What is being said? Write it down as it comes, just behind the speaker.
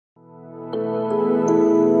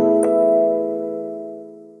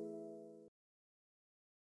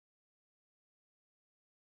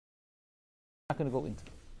going to go into.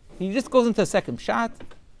 He just goes into a second pshat.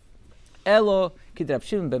 Elo Kid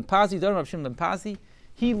Shimon ben Pazi, Don Rav Shimon ben Pazi.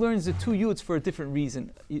 He learns the two yuds for a different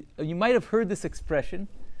reason. You might have heard this expression,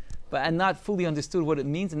 but and not fully understood what it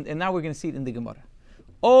means, and now we're going to see it in the Gemara.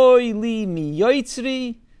 Oy li mi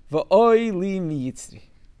yoitzri, v'oy li mi yitzri.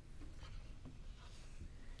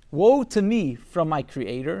 Woe to me from my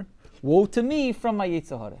Creator, woe to me from my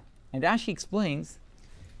Yetzer Hara. And Rashi explains,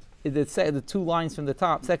 the two lines from the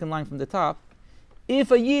top, second line from the top,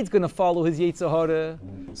 if a Yid's going to follow his Yetzer Hara,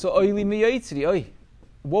 so oy li mi yoitzri, oy.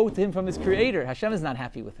 Woe to him from his Creator. Hashem is not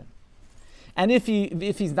happy with him. And if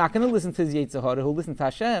he's not going to listen to his Yetzer Hara, he'll listen to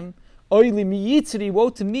Hashem. Oy li mi yitzri,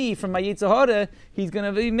 woe to me from my Yetzer Hara. He's going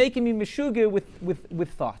to be making me meshuga with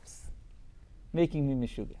thoughts, making me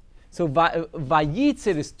meshuga. So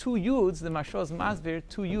vayitzer is two yuds. The Mashos Masber,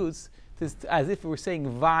 two yuds, as if we were saying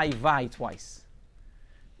vai twice.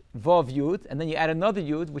 Vav yud, and then you add another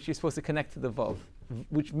yud, which you're supposed to connect to the vav,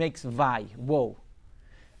 which makes vai, woe.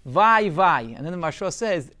 Vai, and then the Mashal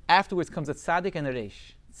says, afterwards comes a tzaddik and a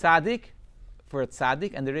reish. Tzaddik for a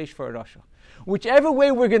tzaddik and the reish for a rasha. Whichever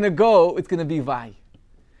way we're going to go, it's going to be vai.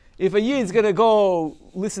 If a yid is going to go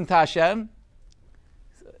listen to Hashem,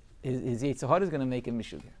 his Yetzer Hara is going to make him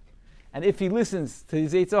mishuga. And if he listens to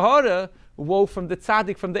his Yetzer Hara, woe from the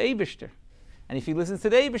tzaddik, from the Eibishter. And if he listens to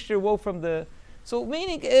the Eibishter, woe from the... So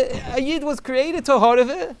meaning, a yid was created to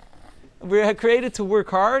harave, we're created to work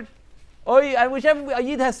hard. Oy, and whichever a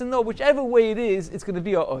yid has to know, whichever way it is, it's going to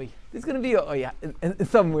be a oy. There's going to be a oy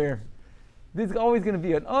somewhere. There's always going to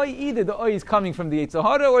be an oy. Either the oy is coming from the Yetzer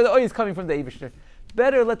Hara or the oy is coming from the Eibishter.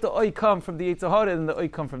 Better let the oy come from the Yetzer Hara than the oy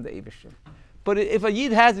come from the Eibishter. But if a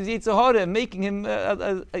yid has his Yetzer Hara making him,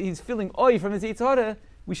 he's feeling oy from his Yetzer Hara,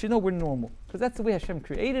 we should know we're normal. Because that's the way Hashem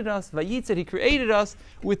created us. Vayitzer, He created us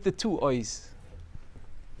with the two oys.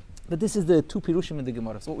 But this is the two pirushim in the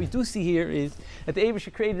Gemara. So what we do see here is that the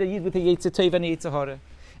Eibusher created a yid with a Yetzer Tov and a Yetzer Hara.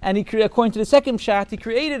 And according to the second pshat, he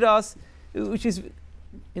created us, which is,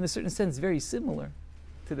 in a certain sense, very similar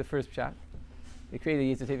to the first pshat. He created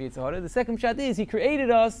a Yetzer Tov and Yetzer Hara. The second pshat is, he created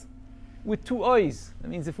us with two oys. That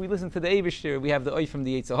means if we listen to the Eibusher, we have the oy from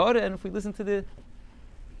the Yetzer Hara, and if we listen to the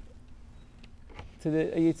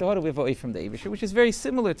Yetzer Hara, we have an oy from the Eibusher, which is very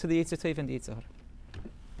similar to the Yetzer Tov and the Yetzer Hara.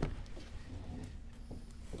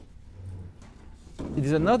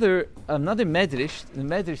 There's another medrash. The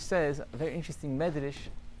medrash says, a very interesting medrash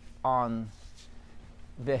on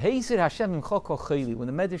the Heiser Hashem Imcha Kol Chayli. When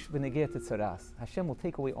the medrash b'negeh to tzaras, Hashem will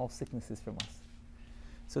take away all sicknesses from us.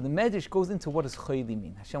 So the medrash goes into what does Chayli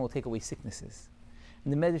mean. Hashem will take away sicknesses,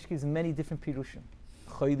 and the medrash gives many different pirushim.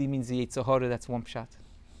 Chayli means the Yetzer Hara. That's one pshat.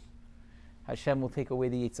 Hashem will take away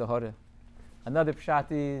the Yetzer Hara. Another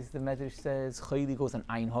pshat is the medrash says Chayli goes on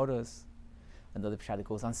Ayin Haras. Another pshat it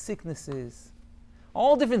goes on sicknesses.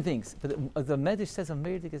 All different things. But the Medrash says a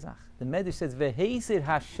Meir de Gezach. The Medrash says, V'heisir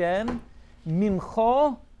Hashem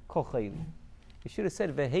mimcha kol chayli. It should have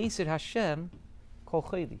said, V'heisir Hashem kol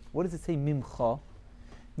chayli. What does it say, mimcha?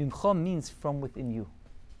 Mimcha means from within you.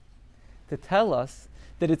 To tell us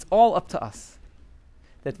that it's all up to us.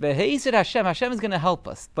 That V'heisir Hashem is going to help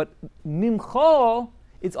us. But mimcha,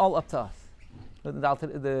 it's all up to us. In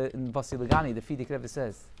Basi Lagani, the Fidik Rebbe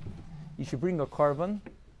says, you should bring a korban.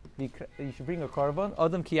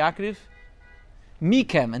 Adam ki yakriv,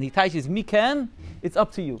 mikem, and he teaches mikem. It's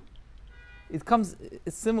up to you. It's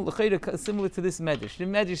similar to this medrash. The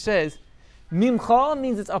medrash says, mimcha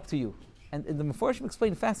means it's up to you, and the Meforshim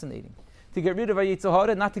explain fascinating. To get rid of our Yetzer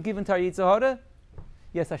Hara, not to give into our Yetzer Hara.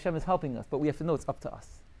 Yes, Hashem is helping us, but we have to know it's up to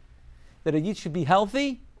us. That a yid should be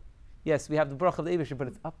healthy. Yes, we have the bracha of the Eibusher, but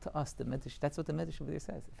it's up to us. The medrash. That's what the medrash over there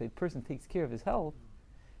says. If a person takes care of his health,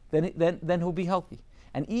 then he'll be healthy.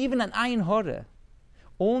 And even an Ayin Hara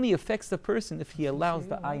only affects the person if he allows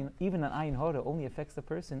the Ayin. Even an Ayin Hara only affects the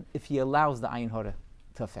person if he allows the Ayin Hara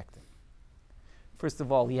to affect him. First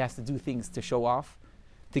of all, he has to do things to show off,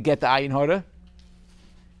 to get the Ayin Hara.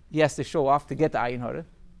 He has to show off to get the Ayin Hara.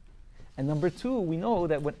 And number two, we know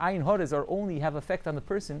that when Ayin Haras are only have effect on the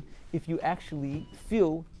person if you actually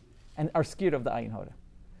feel and are scared of the Ayin Hara.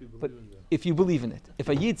 But if you believe in it. If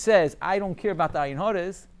a Yid says, I don't care about the Ayin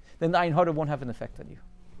Haras, then the Ayin Hara won't have an effect on you.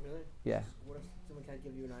 Really? Yeah. What if someone can't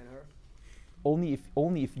give you an Ayin Hara?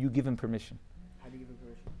 Only if you give him permission. How do you give him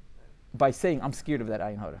permission? By saying, I'm scared of that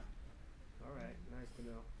Ayin Hara. All right, nice to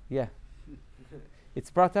know. Yeah. It's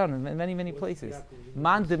brought down in many, many places.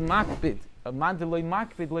 Man de makbid. Man de loy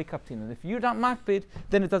makbid loy kaptin. And if you're not makbid,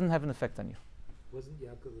 then it doesn't have an effect on you. Wasn't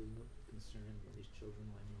Yaakov concerned when his children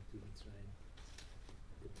went into Mitzrayim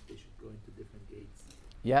that they should go into different gates?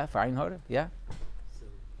 Yeah, for Ayin Hara. Yeah. So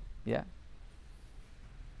Yeah.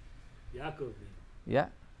 Yaakov, Yeah.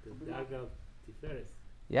 the Dagav Tiferet.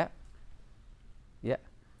 Yeah. Yeah.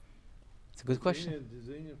 It's a good question.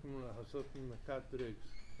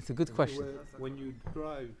 It's a good question. When you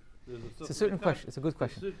drive, there's It's a certain question. It's a good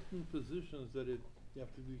question. certain positions that you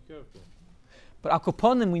have to be careful. But al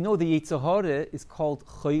kaponim, we know the Yetzer Hara is called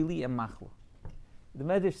Chayli and Machlo. The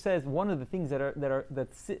Medrash says one of the things that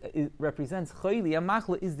represents Chayli and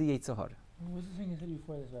Machlo is the Yetzer Hara. What was the thing you said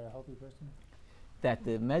before this about a healthy person? That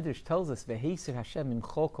the Medrash tells us, V'heiser Hashem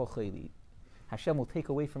imcho kol chayli. Hashem will take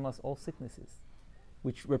away from us all sicknesses,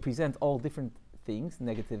 which represent all different things,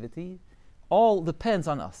 negativity. All depends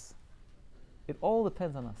on us. It all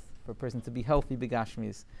depends on us. For a person to be healthy,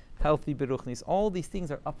 begashmis, healthy, beruchnis, all these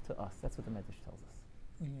things are up to us. That's what the Medrash tells us.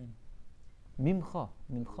 Mimcha.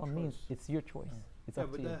 Mimcha means it's your choice. It's Yeah,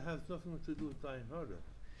 up but to you. that has nothing to do with Ayin Hara.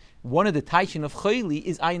 One of the taichin of Chayli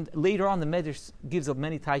is Ayin. Later on, the Medrash gives up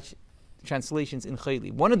many translations in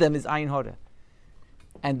Chayli. One of them is Ayin Hara.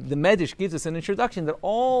 And the Medrash gives us an introduction that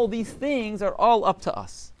all these things are all up to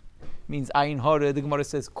us. Means Ayin Hara, the Gemara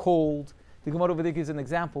says cold. The Gemara over there gives an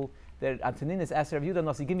example that Antoninus asked Rabbi Yehuda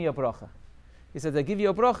Nasi, give me a bracha. He says, I give you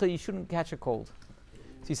a bracha, you shouldn't catch a cold.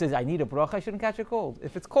 So he says, I need a bracha, I shouldn't catch a cold.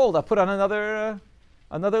 If it's cold, I'll put on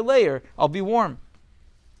another layer, I'll be warm.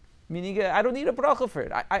 Meaning, I don't need a bracha for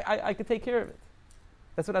it. I could take care of it.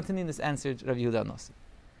 That's what Antoninus answered Rabbi Yehuda Nasi.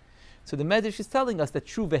 So the Medrash is telling us that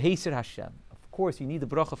true v'heiser Hashem. Of course, you need the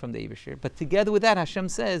bracha from the Eibusher, but together with that, Hashem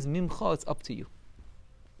says, Mimcha, it's up to you.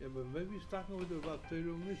 Yeah, but maybe he's talking with her about Torah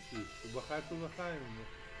mitzvahs. V'chayto v'chayim.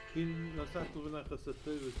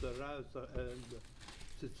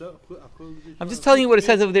 I'm just telling you what it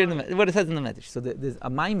says over there, what it says in the Medrash. So there's a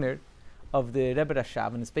maimer of the Rebbe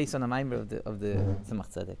Rashav, and it's based on a maimer of the Tzemach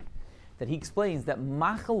Tzedek, that he explains that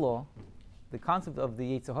machalo, the concept of the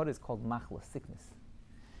Yetzer Hara is called machla, sickness,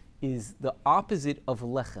 is the opposite of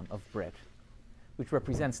lechem, of bread, which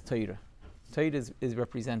represents Torah. Torah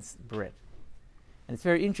represents bread. And it's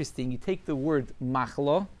very interesting. You take the word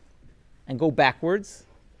machlo and go backwards.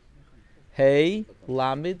 Hey,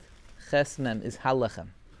 Lamid, Ches Mem is halechem.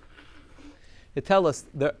 They tell us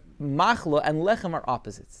the machlo and lechem are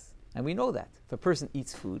opposites. And we know that. If a person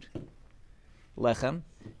eats food, lechem,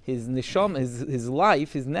 his neshama, his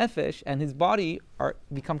life, his nefesh, and his body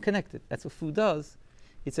become connected. That's what food does.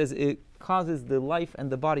 It says it causes the life and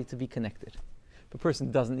the body to be connected. If a person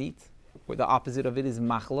doesn't eat, or the opposite of it is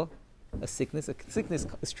machlo, a sickness. A sickness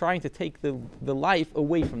is trying to take the life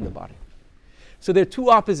away from the body. So there are two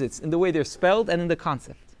opposites in the way they're spelled and in the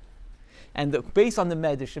concept. And based on the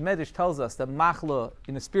Medrash tells us that machla,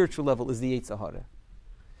 in a spiritual level, is the Yetzer Hara.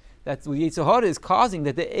 That the Yetzer Hara is causing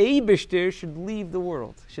that the Eibishter should leave the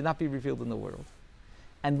world, should not be revealed in the world.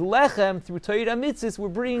 And lechem, through Torah mitzvahs, we're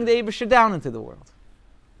bringing the Eibishter down into the world.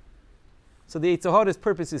 So the Yetzer Hara's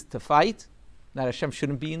purpose is to fight, that Hashem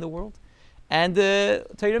shouldn't be in the world. And the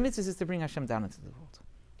Torah mitzvahs is to bring Hashem down into the world.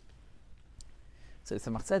 So the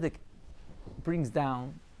Tzemach Tzedek brings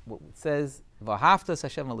down what it says, V'ahavtas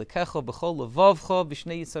Hashem alikecha b'chol levavcha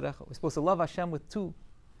b'shnei yitzarecha. We're supposed to love Hashem with our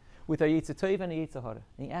Yetzer Tov and a Yetzer Hara.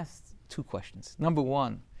 And he asks two questions. Number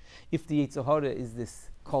one, if the Yetzer Hara is this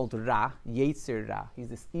called Ra, Yetzer Ra, he's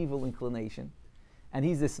this evil inclination, and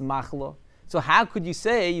he's this machlo, so how could you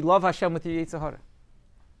say you love Hashem with your Yetzer Hara?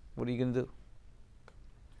 What are you going to do?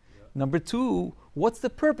 Yeah. Number two, what's the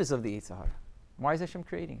purpose of the Yetzer Hara? Why is Hashem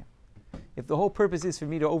creating him? If the whole purpose is for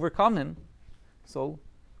me to overcome him, so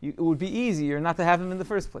it would be easier not to have him in the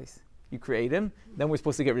first place. You create him, then we're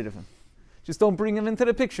supposed to get rid of him. Just don't bring him into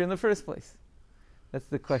the picture in the first place. That's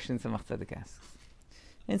the question Tzemach Tzedek asks.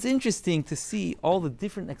 And it's interesting to see all the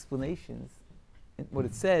different explanations, in what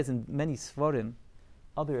it says in many Sfarim,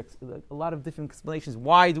 a lot of different explanations.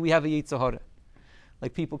 Why do we have a Yetzer Hara?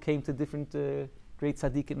 Like people came to different great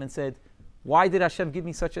tzaddikim and said, why did Hashem give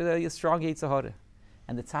me such a strong Yetzer Hara?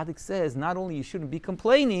 And the tzaddik says, not only you shouldn't be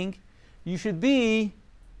complaining, you should be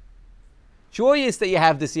joyous that you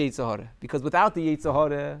have this Yetzer Hara. Because without the Yetzer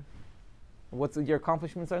Hara, your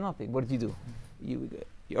accomplishments are nothing. What did you do?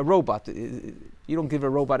 You're a robot. You don't give a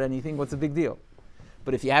robot anything. What's the big deal?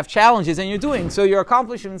 But if you have challenges and you're doing, so your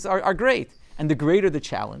accomplishments are great. And the greater the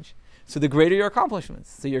challenge, so the greater your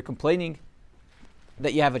accomplishments. So you're complaining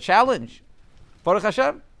that you have a challenge. Baruch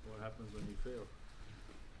Hashem. What happens when you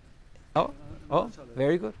fail? Oh,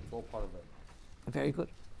 very good. It's all part of it. Very good.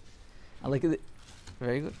 I like it.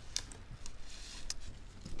 Very good.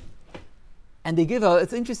 And they give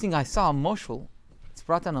it's interesting, I saw a moshul. It's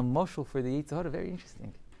brought down a moshul for the Yetzer Hara, very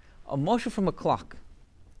interesting. A moshul from a clock.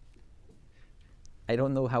 I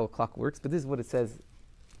don't know how a clock works, but this is what it says.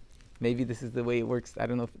 Maybe this is the way it works. I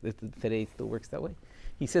don't know if today it still works that way.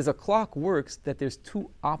 He says a clock works that there's two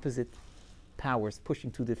opposite powers pushing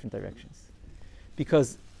two different directions.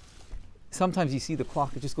 Because sometimes you see the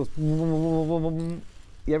clock, it just goes. You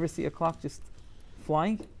ever see a clock just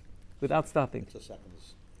flying without stopping? The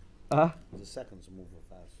seconds. Uh-huh. The seconds move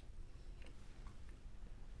fast.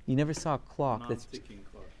 You never saw a clock Non-ticking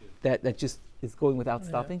clock. Yeah. that just is going without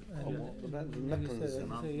stopping? Mechanism. It's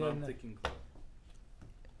a Yeah, non-ticking clock.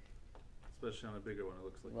 Especially on a bigger one, it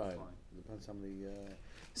looks like Right. it's flying. Depends how many.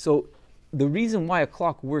 So the reason why a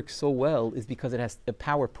clock works so well is because it has a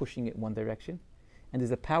power pushing it one direction, and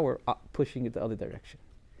there's a power pushing it the other direction.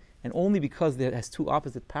 And only because it has two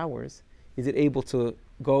opposite powers is it able to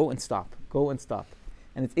go and stop,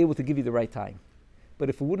 and it's able to give you the right time. But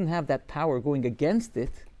if it wouldn't have that power going against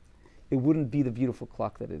it, it wouldn't be the beautiful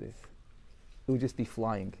clock that it is. It would just be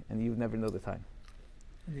flying, and you would never know the time.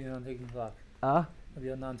 The non-ticking clock. Ah,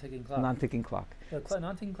 The non-ticking clock. non-ticking clock. The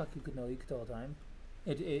non-ticking clock you could know, you could tell the time.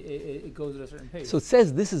 It goes at a certain pace. So it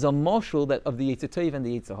says this is a moshul that of the Yetzer Tov and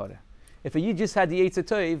the Yetzer Hara. If you just had the Yetzer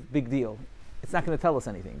Tov, big deal. It's not going to tell us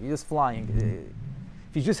anything. You're just flying.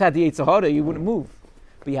 If you just had the Yetzer Hara, you wouldn't move.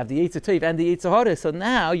 But you have the Yetzer Tov and the Yetzer Hara, so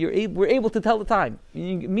now we're able to tell the time.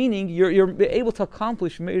 Meaning you're able to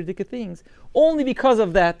accomplish meridic things only because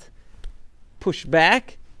of that push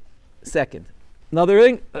back second. Another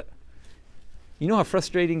thing, you know how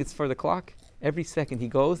frustrating it's for the clock? Every second he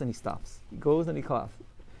goes and he stops. He goes and he stops.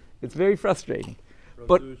 It's very frustrating.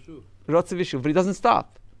 But but he doesn't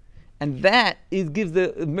stop. And that gives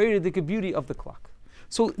the meridic beauty of the clock.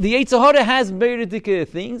 So the Yetzer Hara has meridic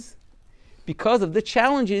things. Because of the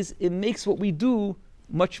challenges, it makes what we do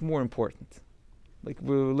much more important. Like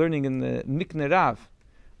we're learning in the Mikne Rav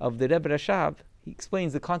of the Rebbe Rashab, he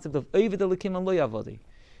explains the concept of Oved Elokim and Lo Yavodi.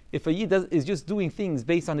 If a Yid is just doing things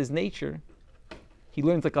based on his nature, he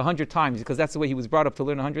learns like 100 times because that's the way he was brought up to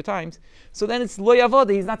learn 100 times. So then it's Lo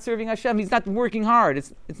Yavodi, he's not serving Hashem, he's not working hard,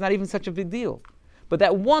 it's not even such a big deal. But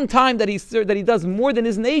that one time that he does more than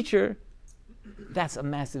his nature, that's a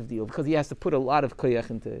massive deal because he has to put a lot of koyach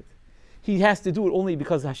into it. He has to do it only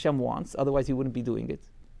because Hashem wants, otherwise he wouldn't be doing it.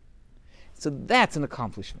 So that's an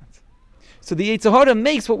accomplishment. So the Yetzer Hara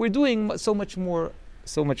makes what we're doing so much more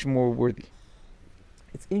worthy.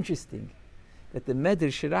 It's interesting that the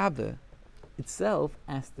Medrash Rabbah itself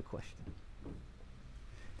asked the question.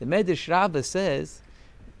 The Medrash Rabbah says,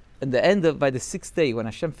 in the end of, by the sixth day, when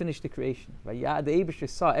Hashem finished the creation, the Eibusher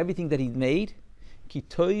saw everything that He'd made, ki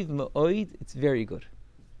toiv ma'oid, it's very good.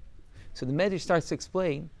 So the Medrash starts to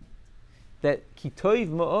explain that ki toiv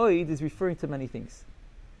ma'oid is referring to many things.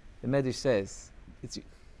 The Medrash says, it's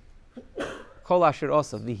kol asher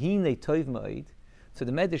osa, v'hinei toiv ma'oid. So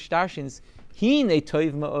the Medrash darshins, hinei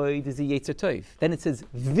toiv ma'oid is a Yetzer Tov. Then it says,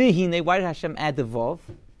 v'hinei, why did Hashem add the vav?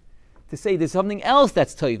 To say there's something else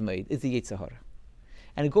that's toiv ma'oid, is the Yetzer Hara.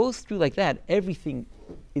 And it goes through like that, everything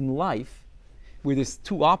in life, where there's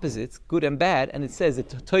two opposites, good and bad, and it says that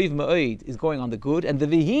toiv ma'oid is going on the good, and the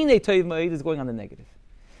v'hinei toiv ma'oid is going on the negative.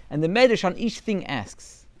 And the Medrash on each thing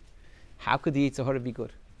asks, how could the Yetzer Hara be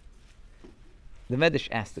good? The Medrash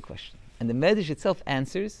asks the question. And the Medrash itself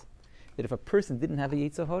answers that if a person didn't have a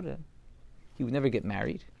Yetzer Hara, he would never get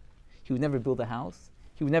married, he would never build a house,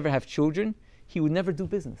 he would never have children, he would never do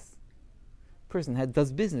business. A person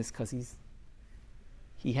does business because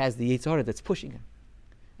he has the Yetzer Hara that's pushing him.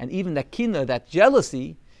 And even that kinna, that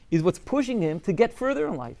jealousy, is what's pushing him to get further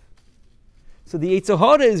in life. So the Yetzer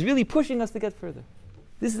Hara is really pushing us to get further.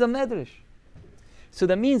 This is a Medrash. So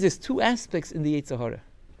that means there's two aspects in the Yetzer Hara.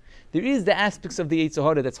 There is the aspects of the Yetzer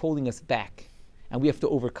Hara that's holding us back, and we have to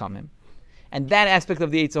overcome him. And that aspect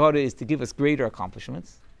of the Yetzer Hara is to give us greater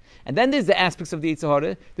accomplishments. And then there's the aspects of the Yetzer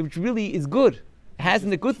Hara which really is good. It has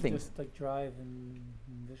in the good things. Just like drive and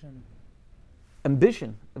ambition.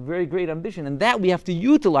 Ambition, a very great ambition. And that we have to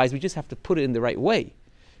utilize, we just have to put it in the right way.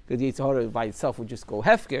 Because the Yetzer Hara by itself would just go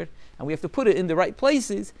hefker, and we have to put it in the right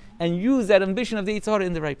places and use that ambition of the Yetzer Hara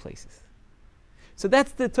in the right places. So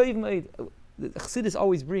that's the Toiv Ma'id. The Chassidus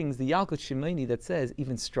always brings the Yalkut Shimoni that says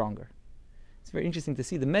even stronger. It's very interesting to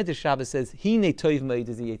see. The Medrash Rabbah says, Hine Toiv Ma'id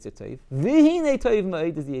is the Yetzer Tov, V'hine Toiv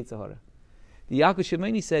Ma'id is the Yetzer Hara. The Yalkut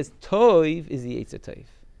Shimoni says, Toiv is the Yetzer Tov,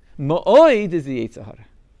 Ma'oid is the Yetzer Hara.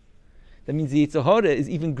 That means the Yetzer Hara is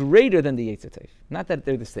even greater than the Yetzer Tov. Not that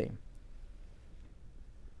they're the same.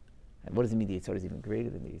 And what does it mean the Yetzer Hara is even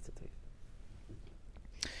greater than the Yetzer Tov?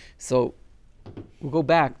 So, we'll go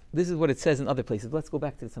back. This is what it says in other places. Let's go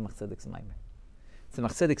back to the Tzemach Tzedek's Maimer.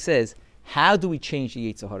 Tzemach Tzedek says, how do we change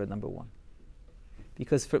the Yetzer Hara, number one?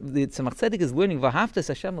 Because the Tzemach Tzedek is learning, V'haftas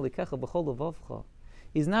Hashem alikecha b'chol levavcha,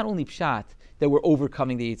 is not only pshat that we're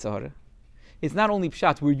overcoming the Yetzer Hara. It's not only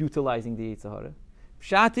pshat we're utilizing the Yetzer Hara.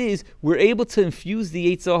 Pshat is we're able to infuse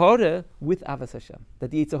the Yetzer Hara with Avas Hashem.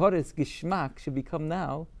 That the Yetzer Hara's geschmack should become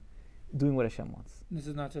now doing what Hashem wants. And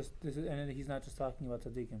he's not just talking about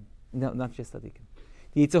tzaddikim. No, not just tzaddikim.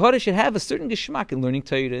 The Yetzer Hara should have a certain geschmack in learning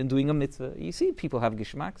Torah and doing a mitzvah. You see, people have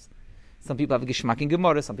geschmacks. Some people have a geschmack in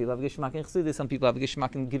Gemara, some people have a geschmack in Chassidus, some people have a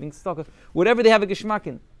geschmack in giving tzedakah. Whatever they have a geschmack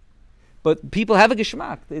in. But people have a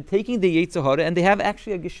geschmack. They're taking the Yetzer Hara and they have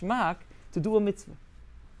actually a geschmack to do a mitzvah.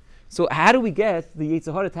 So how do we get the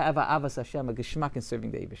Yetzer Hara to have a avas Hashem, a geschmack in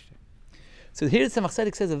serving the Eibishter? So here the Tzemach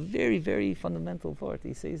Tzedek says a very, very fundamental word.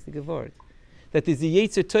 He says the word that there's the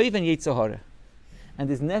Yetzer Tov and Yetzer Hara, and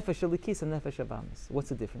there's Nefesh Elikis and Nefesh Abamis. What's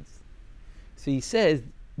the difference? So he says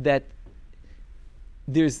that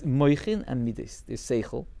there's Moichin and Midas. There's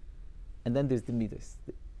Seichel, and then there's the Midas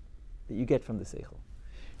that you get from the Seichel.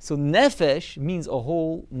 So Nefesh means a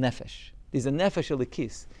whole Nefesh. There's a Nefesh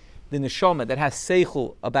Elikis, the Neshama that has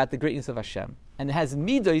Seichel about the greatness of Hashem, and it has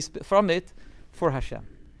Midas from it for Hashem.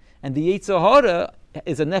 And the Yetzer Hara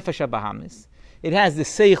is a Nefesh Abahamis. It has the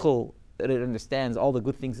Seichel that it understands all the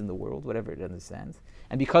good things in the world, whatever it understands.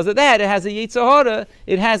 And because of that, it has a Yetzer Hara.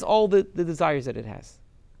 It has all the desires that it has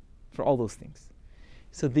for all those things.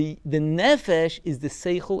 So the Nefesh is the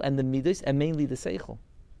Seichel and the Midas, and mainly the Seichel.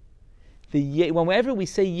 Whenever we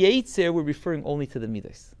say Yetzer, we're referring only to the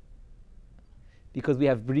Midas. Because we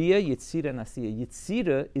have Bria, Yetzira, and Asiya.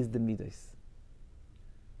 Yetzira is the Midas.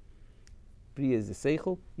 Bria is the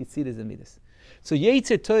Seichel, Yetzira is the Midas. So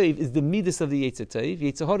Yetzer Tov is the Midas of the Yetzer Tov,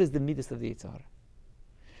 Yetzer Hara is the Midas of the Yetzer Hara.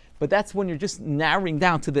 But that's when you're just narrowing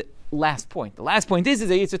down to the last point. The last point is a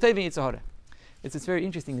Yetzer Tov and Yetzer Hara. It's very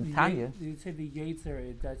interesting in Tanya. You say the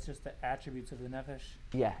Yetzer, that's just the attributes of the Nefesh?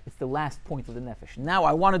 Yeah, it's the last point of the Nefesh. Now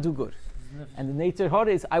I want to do good. And the Yetzer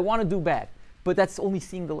Hara is I want to do bad. But that's only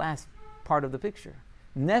seeing the last part of the picture.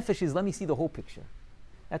 Nefesh is let me see the whole picture.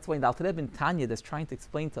 That's why in the Alter Rebbe in Tanya that's trying to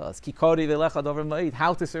explain to us how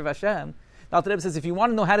to serve Hashem. The Alter Rebbe says if you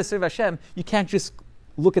want to know how to serve Hashem, you can't just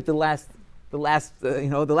look at the last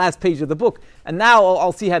page of the book and now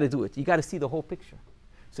I'll see how to do it. You got to see the whole picture.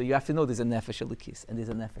 So you have to know there's a nefesh elikis and there's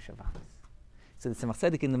a nefesh avamis. So the Tzemach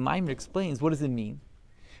Tzedek in the Maimer explains what does it mean.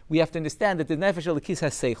 We have to understand that the nefesh elikis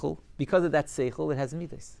has seichel. Because of that seichel, it has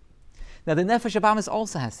midas. Now the nefesh avamis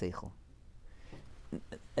also has seichel.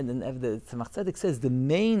 And then the Tzemach Tzedek says the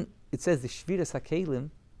shviras hakelim,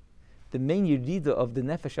 the main yerida of the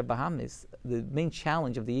nefesh abahamis, the main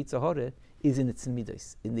challenge of the Yetzer Hara is in its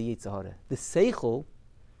midas, in the Yetzer Hara. The seichel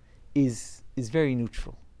is very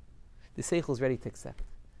neutral. The seichel is ready to accept.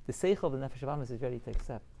 The seichel of the nefesh abahamis is ready to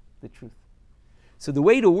accept the truth. So the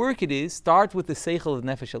way to work it is start with the seichel of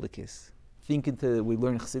nefesh elikis. We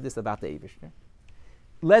learn Chassidus about the Eibishter.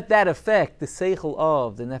 Let that affect the seichel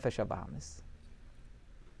of the nefesh abahamis.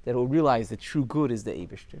 That will realize the true good is the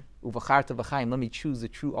Eibishter. Uvacharta v'chaim, let me choose the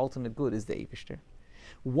true ultimate good is the Eibishter.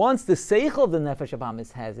 Once the seichel of the nefesh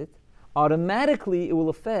abahamis has it, automatically it will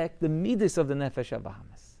affect the midas of the nefesh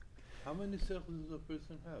abahamis. How many seichels does a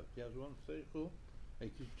person have? He has one seichel. I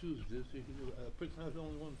can choose this. A person has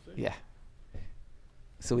only one seichel. Yeah.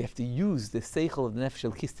 So we have to use the seichel of the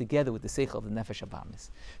nefesh elikis together with the seichel of the nefesh abahamis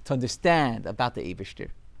to understand about the Eibishter.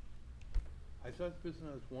 I thought the person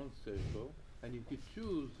has one seichel. And you could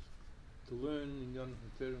choose to learn in Yom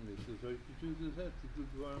Torah mitzvahs, or you could choose this to do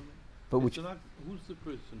Dvarim. But who's the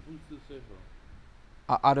person? Who's the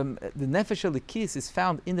seichel? The nefesh elikis is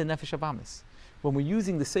found in the nefesh abahamis. When we're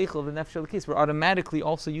using the seichel of the nefesh elikis, we're automatically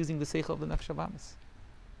also using the seichel of the nefesh abahamis.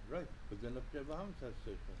 Right, but then the nefesh abahamis has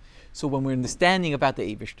seichel. So when we're understanding about the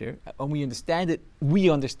Eibishter, when we understand it.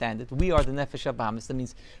 We are the nefesh abahamis. That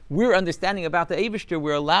means we're understanding about the Eibishter.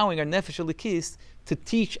 We're allowing our nefesh elikis to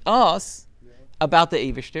teach us about the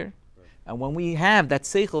Eibishter. Right. And when we have that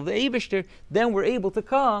seichel of the Eibishter, then we're able to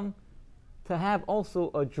come to have also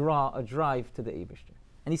a drive to the Eibishter.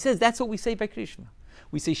 And he says that's what we say by Krishma.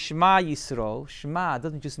 We say Shema Yisro. Shema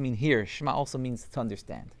doesn't just mean hear. Shema also means to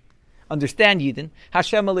understand. Understand Yidden.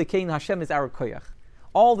 Hashem Elokeinu. Hashem is our koyach.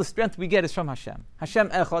 All the strength we get is from Hashem. Hashem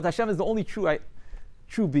Echad. Hashem is the only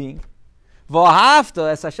true being. V'ahavta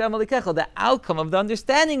es Hashem Elokecha. The outcome of the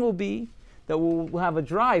understanding will be that we'll have a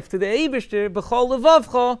drive to the Eibishter b'chol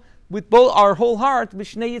levavcha with both our whole heart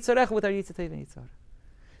b'shnei yitzarecha with our Yetzer Tov and Yetzer Hara.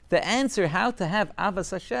 The answer how to have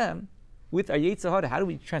avas Hashem with our Yetzer Hara, how do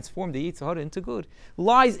we transform the Yetzer Hara into good,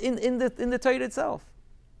 lies in the Torah itself.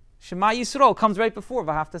 Shema Yisrael comes right before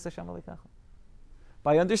v'ahavta Hashem Elokecha.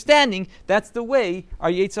 By understanding, that's the way our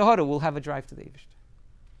Yetzer Hara will have a drive to the Eibishter.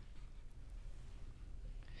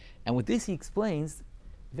 And with this he explains,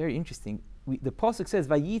 very interesting. The pasuk says,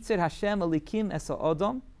 "Vayitzer Hashem Elikim es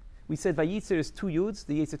Adam." We said Vayitzer is two yuds,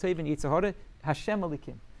 the Yetzer Tov and Yetzer Hara. Hashem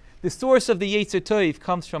Elikim. The source of the Yetzer Tov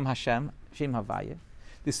comes from Hashem, Shem Havaya.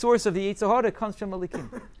 The source of the Yetzer Hara comes from Elikim.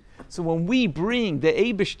 So when we bring the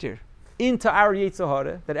Eibishter into our Yetzer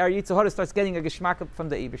Hara, that our Yetzer Hara starts getting a geschmack from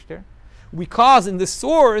the Eibishter, we cause in the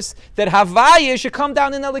source that Havaya should come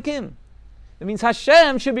down in Elikim. That means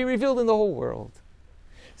Hashem should be revealed in the whole world.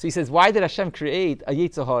 So he says, why did Hashem create a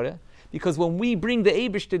Yetzer Hara? Because when we bring the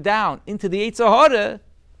Eibishter down into the Yetzer Hara,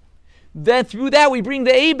 then through that we bring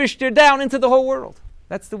the Eibishter down into the whole world.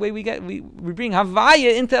 That's the way we bring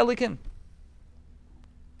Havaya into Elikim.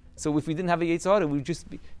 So if we didn't have a Yetzer Hara, we would just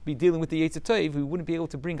be dealing with the Yetzer Tov. We wouldn't be able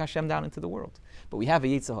to bring Hashem down into the world. But we have a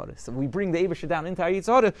Yetzer Hara. So we bring the Eibishter down into our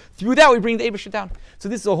Yetzer Hara. Through that, we bring the Eibishter down. So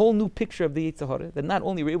this is a whole new picture of the Yetzer Hara, that not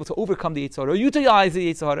only we're able to overcome the Yetzer Hara, or utilize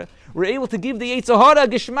the Yetzer Hara, we're able to give the Yetzer Hara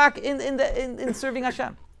geschmack in serving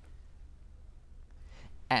Hashem.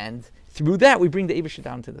 And through that, we bring the Eibishter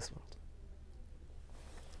down into this world.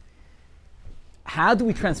 How do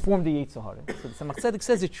we transform the Yetzer Hara? So the Tzemach Tzedek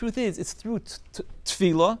says the truth is, it's through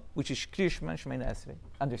tefillah, which is Shkir Shema Shemeina Esrei,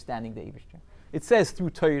 understanding the Eibishter. It says through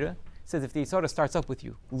Torah. It says if the Yetzer Hara starts up with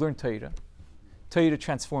you, learn Torah. Torah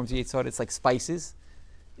transforms the Yetzer Hara. It's like spices.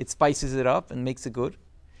 It spices it up and makes it good.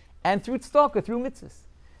 And through tzedakah, through mitzvahs.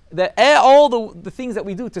 That all the things that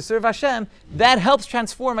we do to serve Hashem, that helps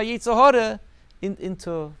transform a Yetzer Hara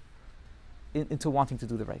into wanting to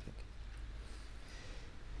do the right thing.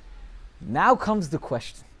 Now comes the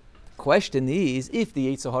question. The question is, if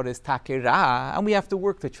the Yetzer Hara is takera, and we have to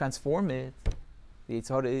work to transform it, the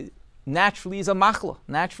Yetzer Hara naturally is a machla,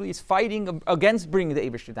 naturally is fighting against bringing the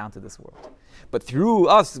Eibishter down to this world. But through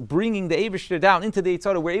us bringing the Eibishter down into the Yetzer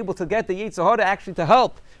Hara, we're able to get the Yetzer Hara actually to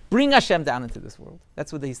help bring Hashem down into this world.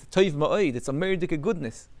 That's what they say, toiv ma'oid, it's a meridika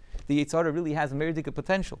goodness. The Yetzer Hara really has a meridika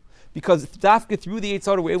potential. Because dafka through the Yetzer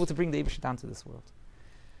Hara, we're able to bring the Eibishter down to this world.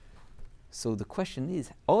 So the question is,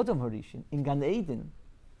 Adam Harishin in Gan Eden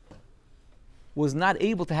was not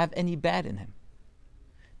able to have any bad in him.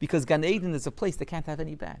 Because Gan Eden is a place that can't have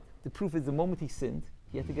any bad. The proof is the moment he sinned,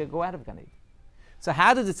 he had to go out of Gan Eden. So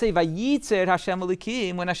how does it say, Vayitzer Hashem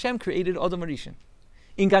Elikim, when Hashem created Adam Harishin?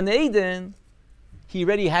 In Gan Eden, he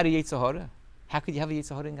already had a Yetzer Hara. How could you have a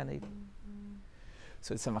Yetzer Hara in Gan Eden?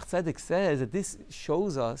 So Tzemach Tzedek says that this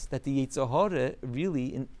shows us that the Yetzer Hara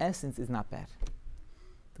really, in essence, is not bad.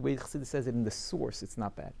 The way Chassidus says it in the source, it's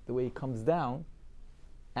not bad. The way it comes down,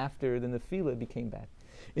 after the Nefila, it became bad.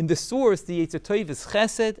 In the source, the Yetzer Tov is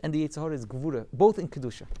Chesed and the Yetzer Hara is Gvura, both in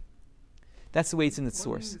Kedusha. That's the way it's in its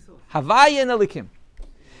source. Havaya and Elikim.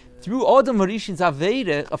 Through Adam Harishin's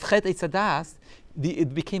Aveira of Chet Eitz Hadas,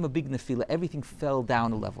 it became a big Nefila. Everything fell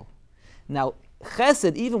down a level. Now,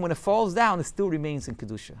 Chesed, even when it falls down, it still remains in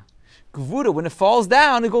Kedusha. Gvura, when it falls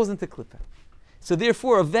down, it goes into Klippa. So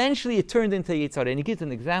therefore, eventually it turned into Yetzer Hara. And he gives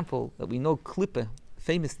an example that we know Klippa,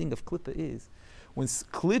 famous thing of Klippa is, when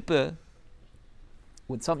Klippa,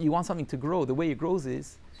 you want something to grow, the way it grows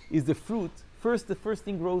is the fruit. The first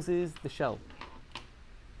thing grows is the shell.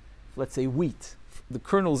 Let's say wheat. The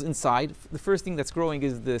kernel's inside. The first thing that's growing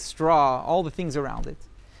is the straw, all the things around it.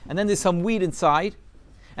 And then there's some wheat inside.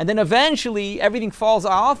 And then eventually everything falls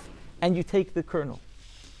off and you take the kernel.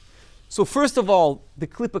 So first of all, the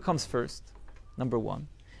Klippa comes first. Number one.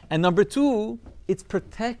 And number two, it's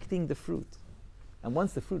protecting the fruit. And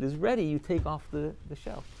once the fruit is ready, you take off the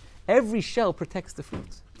shell. Every shell protects the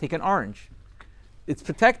fruit. Take an orange. It's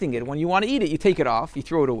protecting it. When you want to eat it, you take it off, you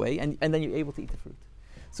throw it away, and then you're able to eat the fruit.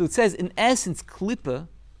 So it says, in essence, Klippa,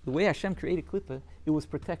 the way Hashem created Klippa, it was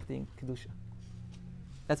protecting Kedusha.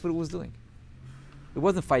 That's what it was doing. It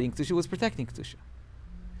wasn't fighting Kedusha, it was protecting Kedusha.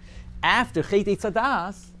 After Chet Eitz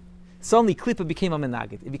Hadas, suddenly Klippa became a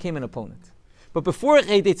menagid. It became an opponent. But before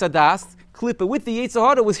Chet Eitz Hadas, Klippa with the Yetzer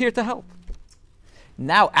Hara was here to help.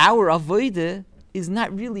 Now our avodah is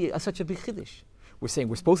not really such a big chiddush. We're saying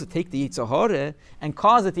we're supposed to take the Yetzer Hara and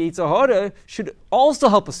cause that the Yetzer Hara should also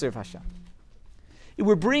help us serve Hashem.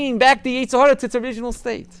 We're bringing back the Yetzer Hara to its original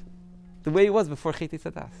state, the way it was before Chet Eitz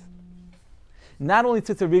Hadas. Not only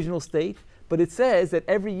to its original state, but it says that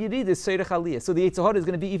every Yidid is Seirach Aliyah. So the Yetzer Hara is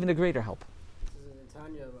going to be even a greater help. This is in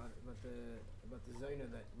Tanya about the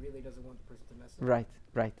Zayna that really doesn't want the person to mess up.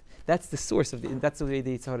 Right. That's the source of that's the way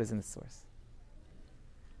the Yetzer Hara is in its source.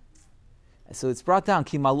 So it's brought down,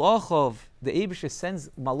 Ki Malachov, the Eibusher sends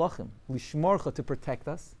Malachim, Lishmorcha, to protect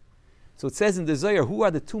us. So it says in the Zohar, who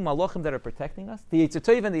are the two Malachim that are protecting us? The Yetzer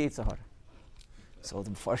Tov and the Yetzer Hara. So the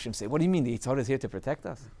Mepharshim say, what do you mean the Yetzer Hara is here to protect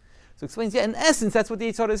us? So it explains, in essence, that's what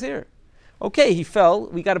the Yetzer Hara is here. Okay, he fell,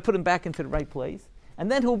 we got to put him back into the right place,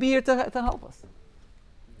 and then he'll be here to help us.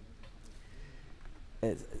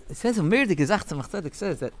 It says,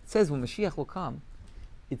 it says when Moshiach will come,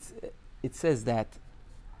 it says that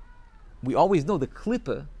we always know the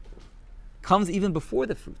Klippa comes even before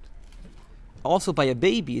the fruit. Also by a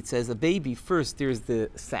baby, it says a baby first, there's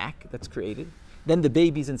the sack that's created, then the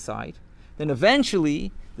baby's inside, then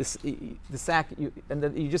eventually the sack, and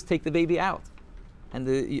then you just take the baby out, and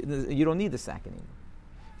you don't need the sack anymore.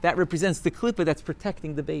 That represents the klippah that's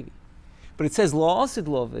protecting the baby. But it says la'asid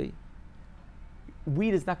lovei,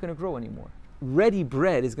 wheat is not going to grow anymore. Ready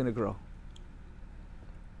bread is going to grow.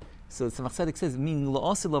 So the Tzemach Tzedek says, meaning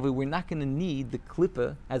la'asid lovei, we're not going to need the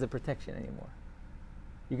klippah as a protection anymore.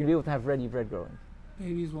 You're going to be able to have ready bread growing.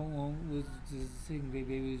 Babies won't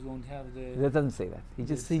babies won't have the. That doesn't say that. He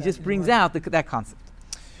just brings out that concept.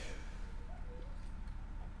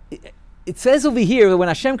 It says over here that when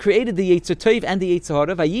Hashem created the Yetzer Tov and the Yetzer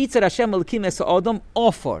Hara, Vayitzer Hashem Elokim es Adam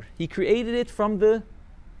offer. He created it from the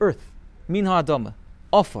earth, min ha'adama,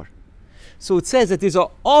 offer. So it says that there's an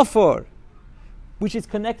offer which is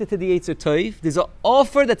connected to the Yetzer Tov. There's an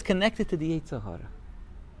offer that's connected to the Yetzer Hara.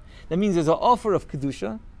 That means there's an offer of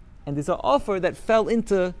kedusha, and there's an offer that fell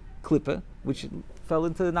into klippah, which fell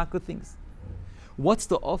into not good things. What's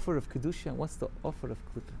the offer of kedusha and what's the offer of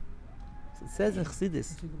klippah? So it says in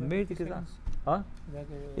Chassidus,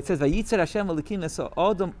 it says Vayitzer Hashem Elokim es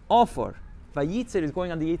Adam offer. Vayitzer is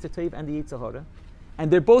going on the Yetzer Tov and the Yetzer Hara, and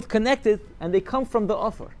they're both connected, and they come from the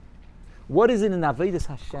offer. What is it in Avodas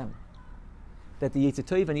Hashem that the Yetzer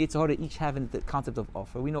Tov and the Yetzer Hara each have in the concept of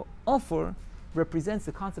offer? We know offer represents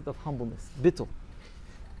the concept of humbleness, bittul.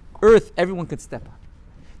 Earth, everyone can step on.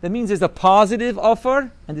 That means there's a positive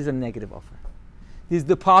offer and there's a negative offer. There's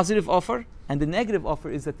the positive offer, and the negative offer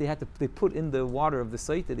is that they put in the water of the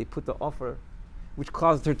site, that they put the offer which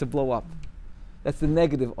caused her to blow up. That's the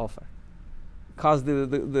negative offer. Caused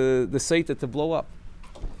the site to blow up.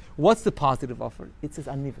 What's the positive offer? It says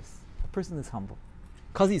anivus. A person is humble.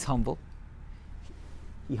 Because he's humble,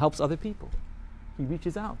 he helps other people. He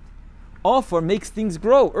reaches out. Offer makes things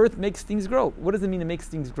grow. Earth makes things grow. What does it mean it makes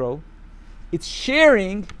things grow? It's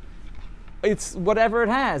sharing, it's whatever it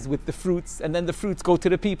has with the fruits, and then the fruits go to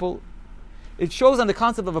the people. It shows on the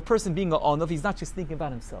concept of a person being an onav. He's not just thinking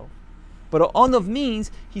about himself. But an onav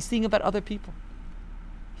means he's thinking about other people.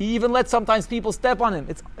 He even lets sometimes people step on him.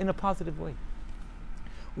 It's in a positive way.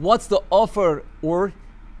 What's the offer? Or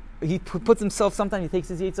he puts himself, sometimes he takes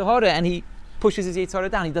his Yetzer Hara and he pushes his Yetzer Hara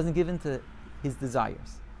down. He doesn't give in to his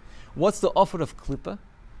desires. What's the offer of klippah?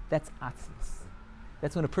 That's atzvus.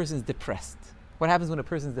 That's when a person is depressed. What happens when a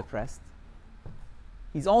person is depressed?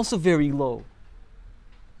 He's also very low.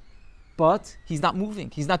 But he's not moving.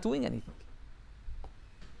 He's not doing anything.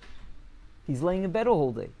 He's laying in bed a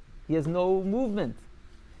whole day. He has no movement.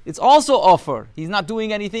 It's also offer. He's not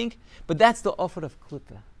doing anything. But that's the offer of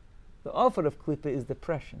klippah. The offer of klippah is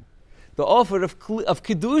depression. The offer of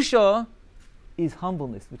kedusha is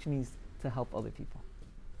humbleness, which means to help other people.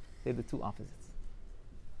 They're the two opposites.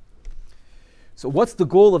 So what's the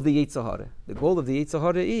goal of the Yetzer Hara? The goal of the Yetzer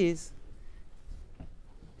Hara is,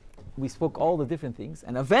 we spoke all the different things,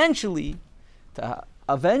 and eventually, when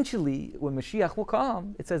Moshiach will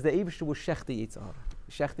come, it says the Eibishter will shech the Yetzer Hara.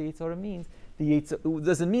 Shech the Yetzer Hara means,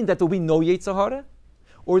 does it mean that there will be no Yetzer Hara?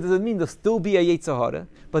 Or does it mean there'll still be a Yetzer Hara?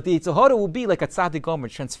 But the Yetzer Hara will be like a tzaddik gomer,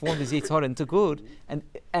 transform his Yetzer Hara into good,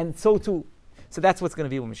 and so too. So that's what's going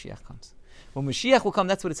to be when Moshiach comes. When Moshiach will come,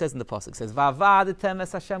 that's what it says in the pasuk. It says, "Va'avadetem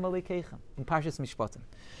es Hashem Elokeichem" in Parshas Mishpatim.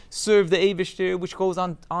 Serve the Eibishter, which goes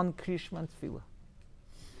on Krishma and Tefillah.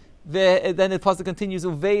 Then the pasuk continues,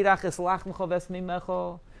 "Uveirach es lachmecha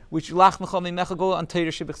v'esmimecha," which lachmecha mimecha go on Torah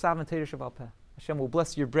shebichsav and Torah shebal peh. Hashem will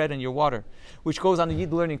bless your bread and your water, which goes on a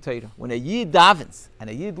Yid learning Torah. When a Yid davens and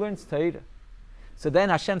a Yid learns Torah, so then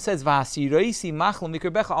Hashem says, "Va'asiroisi machlo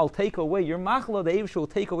mikerbecha," I'll take away your machlo. The Eibishter will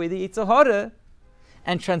take away the Yetzer Hara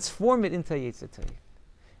and transform it into a Yetzer Tov.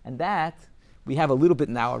 And that, we have a little bit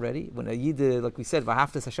now already. When a Yid, like we said,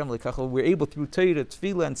 V'haftas Hashem L'kacha, we're able through Torah,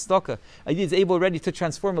 Tefillah, and Staka, a Yid is able already to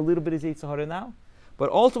transform a little bit of Yetzer Hara now. But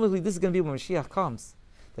ultimately, this is going to be when Mashiach comes.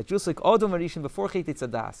 That just like Adam Arishan before Chet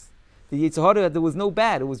Yetzadas, the Yetzer Hara, there was no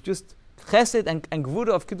bad. It was just chesed and gvura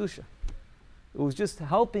of Kedusha. It was just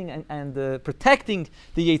helping and protecting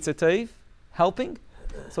the Yetzer Tov, helping.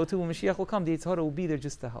 So too, when Mashiach will come, the Yetzer Hara will be there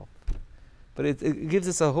just to help. But it gives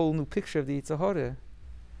us a whole new picture of the Yetzer Hara.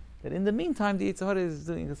 That in the meantime, the Yetzer Hara is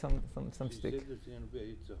doing some stick.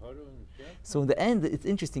 So in the end, it's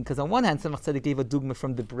interesting because on one hand, Tzemach Tzedek gave a dogma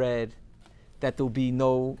from the bread that there will be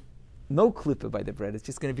no klippah by the bread. It's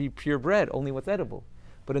just going to be pure bread, only what's edible.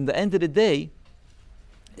 But in the end of the day,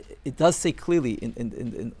 it does say clearly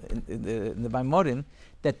in the Maimorim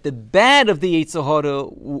that the bad of the Yetzer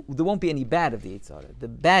Hara, there won't be any bad of the Yetzer Hara. The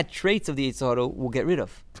bad traits of the Yetzer Hara will get rid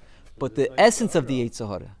of. But the essence of the Yetzer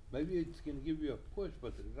Hara, maybe it's going to give you a push,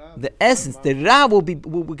 but the essence, the Ra will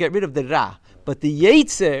get rid of the Ra. But the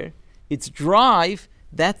Yetzer, its drive,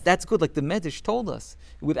 That's good. Like the Medrash told us,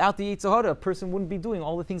 without the Yetzer Hara, a person wouldn't be doing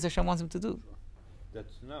all the things Hashem wants him to do.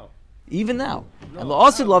 That's now. Even now. No, And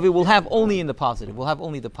La'asir now, Lavi will have yeah. only in the positive. We'll have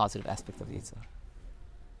only the positive aspect of the Yetzer Hara.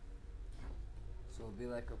 So it'll be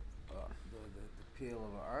like the peel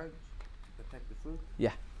of an orange to protect the fruit.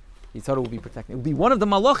 Yetzer Hara will be protecting. It will be one of the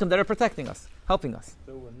malachim that are protecting us, helping us.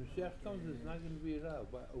 So when Moshiach comes, it's not going to be Ra,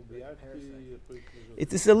 but it will be actually a person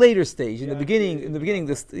who's It's a later stage. In Yeah, the beginning,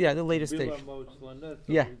 yeah. the later stage. Yeah.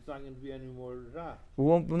 Yeah. It's not going to be any more Ra. We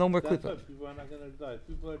won't, no more That's klipa. why people are not going to die.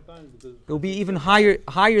 People are dying because... It will be even higher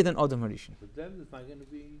than Adam Harishon. But then it's not going to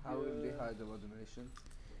be... How would it be hard to moderation?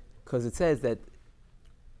 Because it says that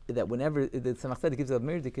whenever the Tzemach Tzedek gives a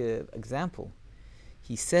Merdik example,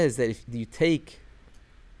 he says that if you take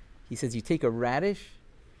a radish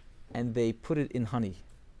and they put it in honey.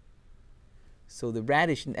 So the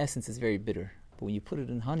radish in essence is very bitter, but when you put it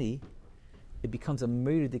in honey, it becomes a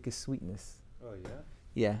Merdik sweetness. Oh, yeah?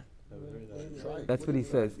 Yeah, I've heard that. that's what he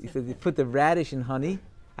says. He says you put the radish in honey.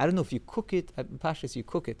 I don't know if you cook it. At Pashas you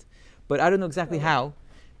cook it, but I don't know exactly how.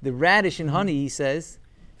 The radish in honey, he says,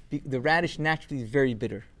 the radish naturally is very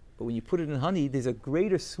bitter. But when you put it in honey, there's a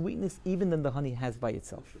greater sweetness even than the honey has by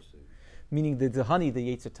itself. Meaning there's the honey,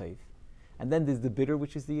 the Yetzer Tov. And then there's the bitter,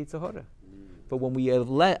 which is the Yetzer Hara. But when we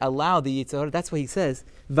allow the Yetzer Hara, that's why he says,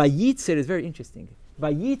 Vayitzer is very interesting.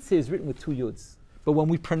 Vayitzer is written with 2 yuds. But when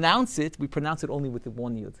we pronounce it only with the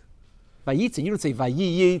 1 yud. Vayitzer, you don't say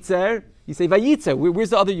Vayitzer, you say Vayitzer.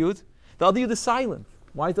 Where's the other yud? The other yud is silent.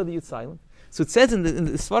 Why is the other yud silent? So it says in the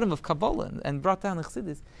Svarim of Kabbalah and brought down in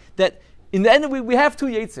Chassidus that in the end we have 2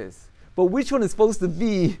 Yetzers. But which one is supposed to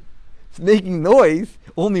be making noise?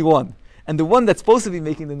 Only one. And the one that's supposed to be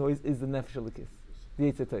making the noise is the Nefesh Elokis,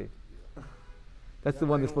 the Yetzer Tov. That's the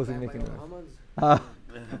one that's supposed to be making noise. I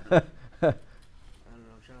don't know. I'm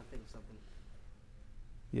trying to think of something.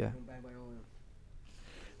 Yeah. Going back by all of them.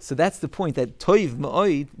 So that's the point, that Toiv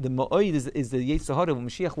Ma'oid, the Ma'oid is the Yetzer Hara. When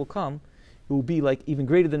Mashiach will come, it will be like even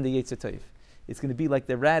greater than the Yetzer Tov. It's going to be like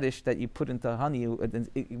the radish that you put into honey, and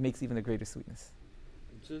it makes even a greater sweetness.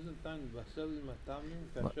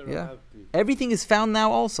 Yeah. Everything is found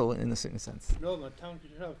now also in a certain sense. No, Matan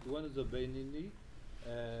Kishraf, the one is a Beinini,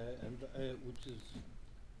 which is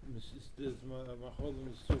there's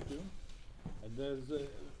Macholim Sukim, and there's the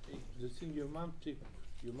thing your mamtik,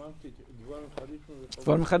 Dvarim Charifim.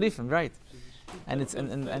 Dvarim Charifim, right? And it's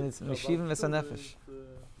Meshivim Vesanefesh.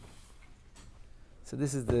 So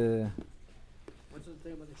this is the. What's the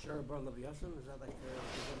thing about the Shara Bar Rabbi Yossi? Is that like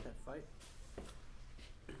that fight?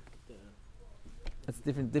 That's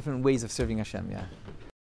different ways of serving Hashem. Yeah.